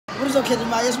was okay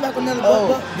tonight. Let's back with another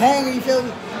banger, you feel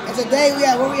me? And today we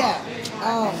at, where we at?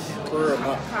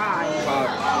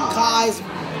 Kai's,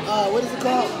 what is it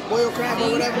called? Boiled crab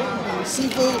or whatever.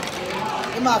 Seafood.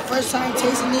 It's my first time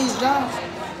tasting these jobs.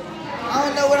 I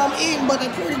don't know what I'm eating, but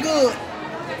they're pretty good.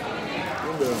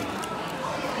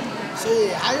 So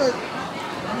yeah, how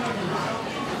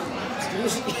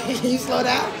you slow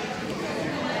down?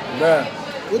 Bruh.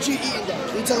 What you eating though?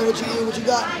 Can you tell me what you eating, what you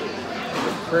got?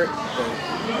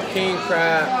 King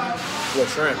crab with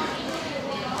shrimp.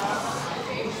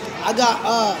 I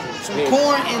got some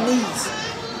corn and these.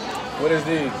 What is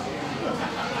these?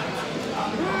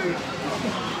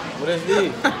 What is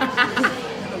these?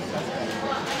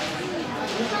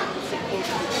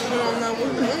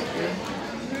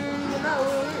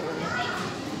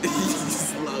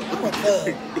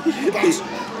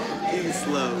 He's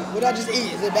slow. What I just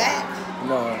eat? Is it bad?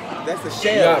 No. That's the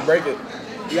shell. You gotta break it.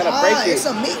 You gotta break it. It's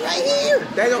some meat right here.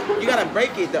 You gotta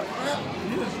break it though.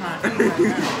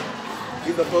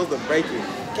 You're supposed to break it.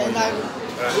 Okay, now,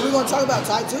 what we gonna talk about?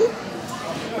 Thai too?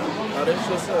 Oh, this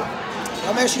shit's up.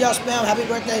 Y'all make sure y'all spam happy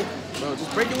birthday. Bro,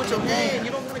 just break it with your hand.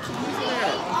 You don't wanna keep using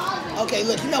that. Okay,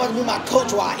 look, you know what to be my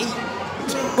coach while I eat.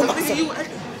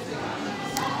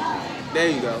 There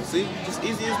you go. See? Just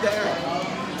easy as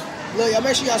that. Look, y'all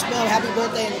make sure y'all spam happy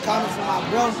birthday in the comments for my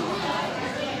bro.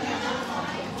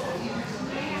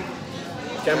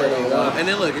 Camera don't lie. And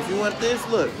then look, if you want this,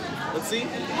 look. Let's see.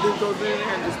 This goes in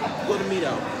there and just pull the meat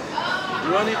out.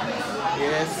 You want it?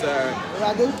 Yes, sir. What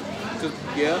I do? Just,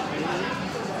 yeah.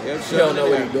 Yep, You don't know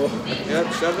what you're doing.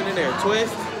 Yep, shove it in there.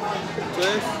 Twist.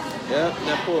 Twist. Yep,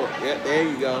 now pull. Yep, there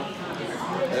you go.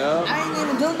 Yep. I ain't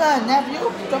even do nothing, nephew.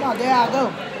 Come on, there I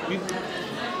go.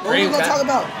 What we gonna talk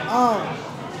about?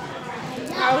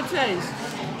 How it tastes.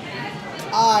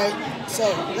 Alright, so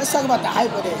let's talk about the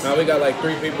hype of this. Now we got like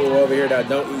 3 people over here that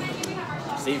don't eat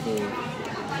seafood.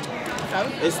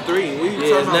 It's 3. We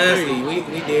Yeah, it's nasty. We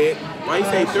did. Why you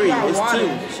say 3? It's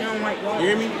 2. She don't like water. You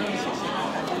hear me?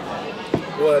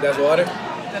 What? That's water? I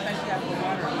think she got put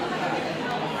water.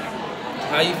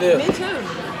 How you feel? Me too.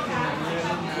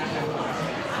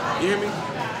 You hear me?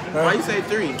 Why you say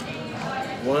 3? 1,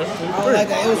 2, 3. I was like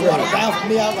that. It was watered down for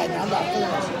me. I was like, I'm not feeling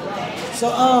this. So,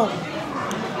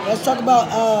 let's talk about,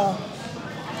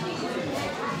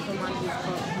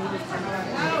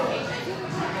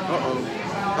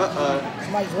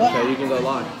 somebody's what? Okay, you can go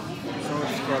live. Someone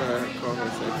just call her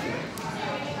sexy.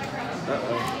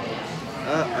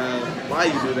 Why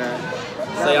you do that?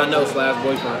 Say I know /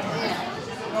 boyfriend.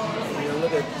 Yeah,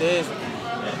 look at this.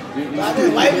 You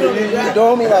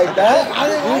doing me like that?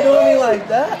 You doing me like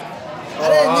that? I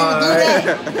didn't even do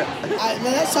that. Alright,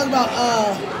 now let's talk about,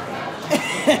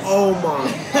 Oh my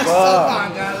Oh god.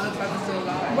 my God, it looks like it's so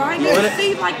loud. Why you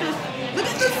see like this? Look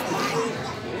at this.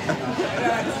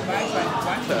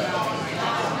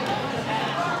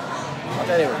 I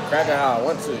can't even crack it how I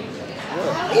want to.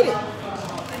 eat it.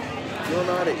 You don't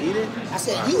know how to eat it? I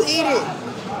said, you eat it.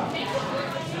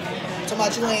 Talking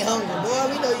about you ain't hungry. Boy,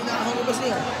 we know you're not hungry, but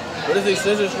still. What is these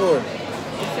scissors for? It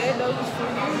said those was for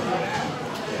you.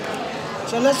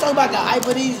 So let's talk about the hype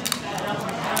of these.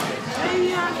 Hey,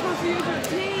 you're not supposed to use your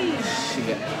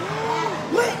teeth.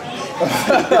 What?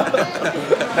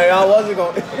 Hey, I wasn't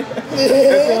going to.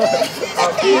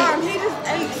 Mom, he just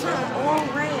ate something all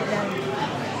red.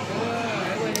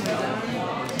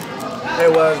 It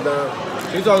was done.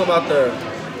 You talking about the...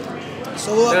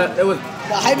 So it was... the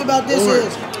hype about this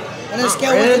is, on a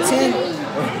scale 1 to 10,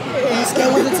 on a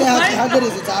scale 1 to 10, how good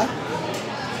is it, Ty?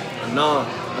 Nah,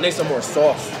 I need some more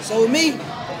sauce. So with me,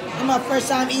 it's my first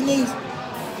time eating these.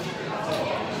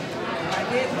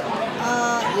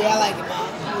 Yeah, I like it,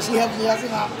 Mom. She helped me out,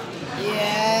 Mom.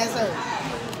 Yes, sir.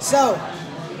 So,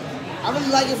 I really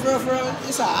like it for real.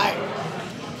 It's alright.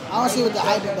 I don't see what the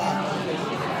hype about.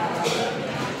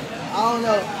 I don't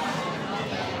know.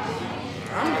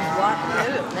 I'm just walking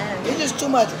it up, man. It's just too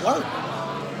much work.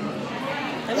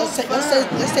 Let's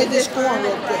take this corn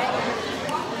real quick.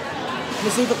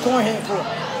 Let's see what the corn head for.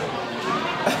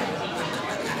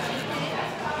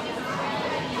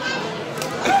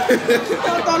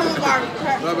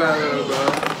 My bad, little bro.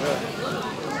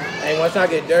 Hey, once I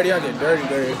get dirty, I get dirty.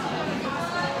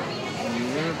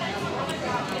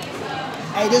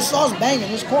 Hey, this sauce banging.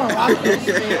 This corn rocking.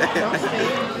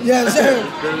 Yes, sir.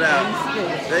 Put it out.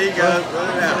 There you go. Put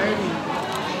it out.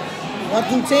 1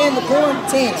 through 10, the corn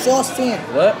 10, sauce 10.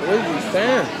 What? What are you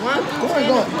saying? Corn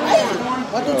going crazy.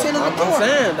 1 through 10 is the corn. I'm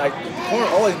saying, like, corn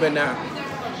always been that.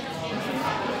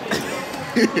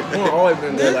 Corn always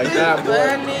been there like that, boy. I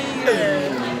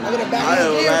got a I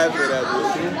don't laugh at that,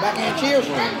 dude. Backhand cheers.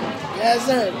 Yes,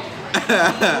 sir.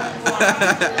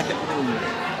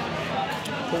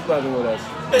 Who fucking with us?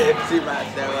 She about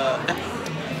to step up.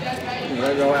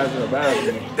 Let's go after the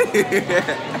bathroom.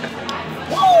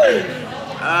 Oh,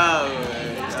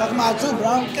 man. Stuck my too, bro. I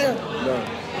don't care. No.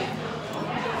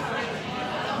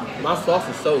 My sauce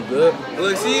is so good.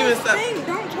 Look, she even stopped. Dang,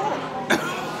 don't talk.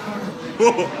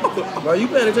 Bro, you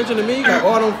paying attention to me? You got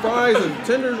all them fries and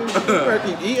tenders and shit. You better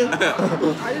keep eating. I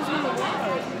just want to watch.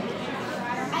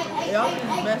 Y'all be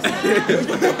messing.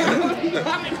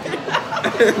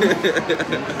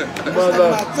 You might as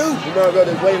well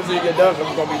just wait until you get done because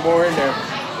there's going to be more in there.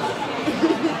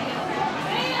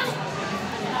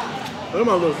 Look at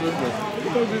my little sister.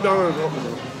 What you down there doing?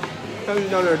 What you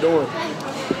down there doing?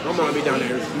 I'm going to be down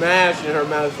there smashing her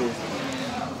mouthfuls.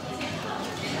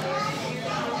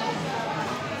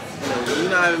 You're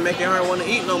not even making her want to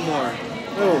eat no more.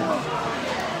 Oh.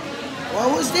 Well,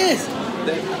 what's this?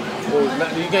 Oh,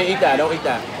 you can't eat that. Don't eat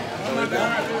that. Don't eat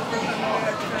that.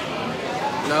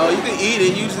 No, you can eat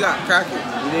it. You just got to crack it.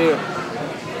 Yeah.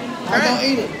 I don't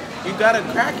eat it. You got to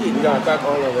crack it. You got to crack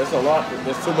all of it. It's a lot.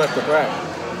 There's too much to crack.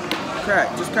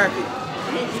 Crack. Just crack it.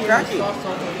 Just crack it.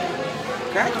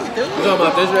 Crack it, dude. You talking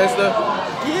about this red stuff?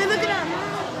 Yeah, look at that,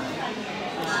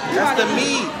 man. That's the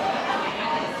meat.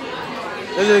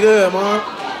 This is good, Mom.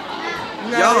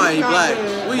 No, Y'all it's ain't not black.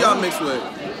 good. Who y'all mixed with?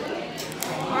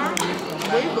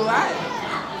 We black.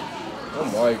 I'm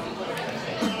white.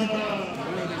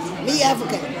 Me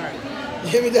African. You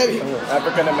hear me, W?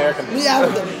 African American. Me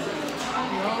African.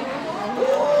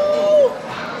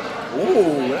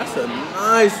 Ooh, that's a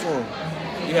nice one.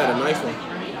 You had a nice one.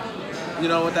 You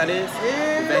know what that is?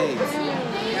 The veins.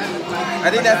 I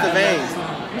think that's the veins.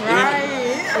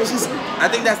 Right. I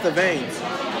think that's the veins.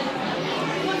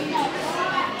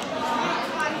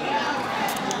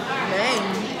 Dang.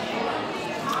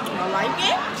 I like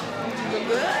it. Look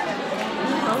good.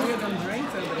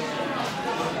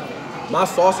 My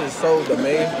sauce is so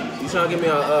amazing. You trying to give me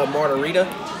a margarita?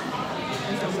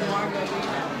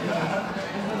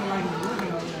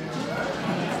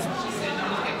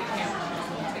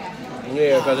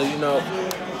 Yeah, because you know.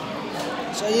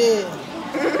 So yeah.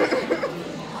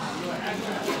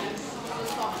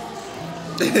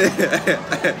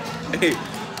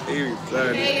 Hey,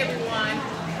 sorry. Hey everyone,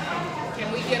 can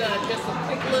we get just a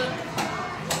quick look?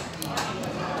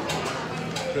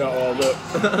 Y'all all look.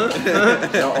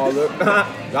 Y'all all look.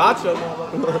 Gotcha,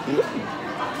 motherfucker.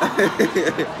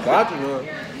 Gotcha, man.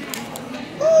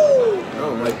 I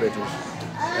don't like pictures.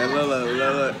 Hey,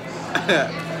 look.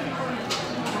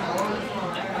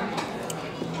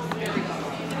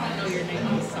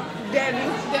 Debbie.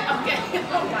 Okay,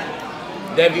 oh my.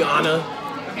 Deviana.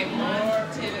 Okay,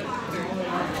 1, 2,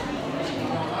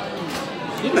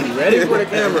 3. You be ready for the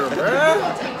camera,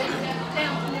 bruh. Take that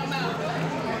down from your mouth.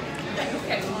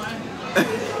 Okay,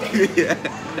 1. Yeah.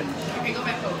 Okay, go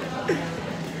back over.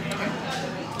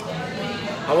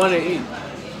 I want to eat.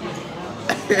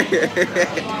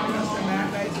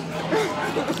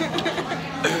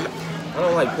 I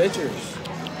don't like pictures.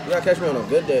 You gotta catch me on a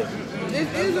good day.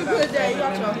 This is a good day. You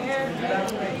got your hair.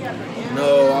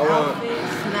 No, I want.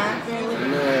 Snapping.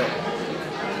 No.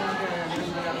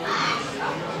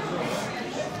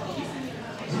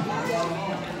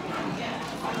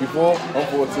 You full? I'm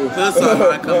full too. This song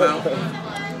might come out.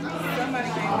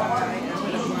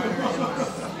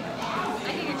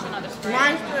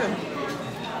 Mine's too.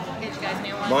 Get you guys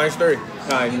near one. Mine's 3.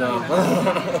 Alright, no.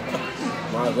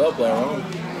 Might as well play around.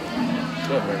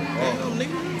 Good, man.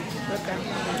 Okay.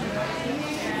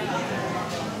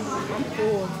 I'm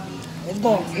full. It's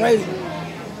going crazy.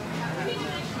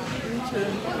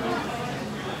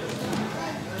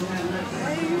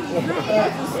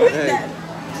 Hey.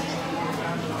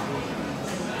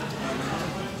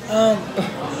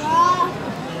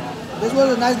 This was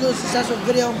a nice little successful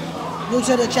video. New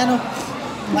to the channel.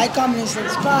 Like, comment, and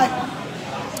subscribe.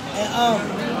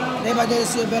 And day by day to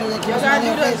see it better. Than keep Y'all us on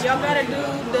your gotta face. do y'all gotta do the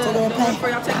one before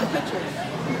y'all take the picture.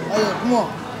 Oh yeah, come on.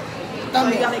 So Thumb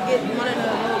you it. gotta get one of the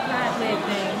little plant leg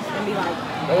things and be like,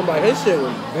 Everybody, his shit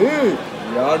was big.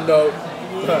 Y'all know.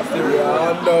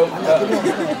 Y'all know.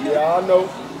 Y'all know.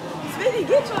 Smitty,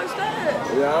 get your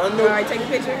stuff. Y'all know. Alright, take a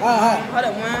picture. Alright. Hold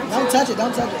up, 1, 2. Don't touch it,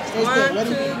 don't touch it. Stay still. 1,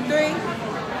 2, Ready? 3.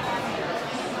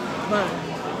 Boom.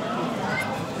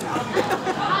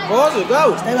 Pause it,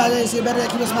 go. Stay by there to see it better. Than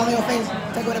keep a smile on your face.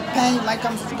 Take away the pain. Like,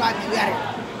 comment, subscribe, and we out here.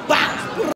 Bye.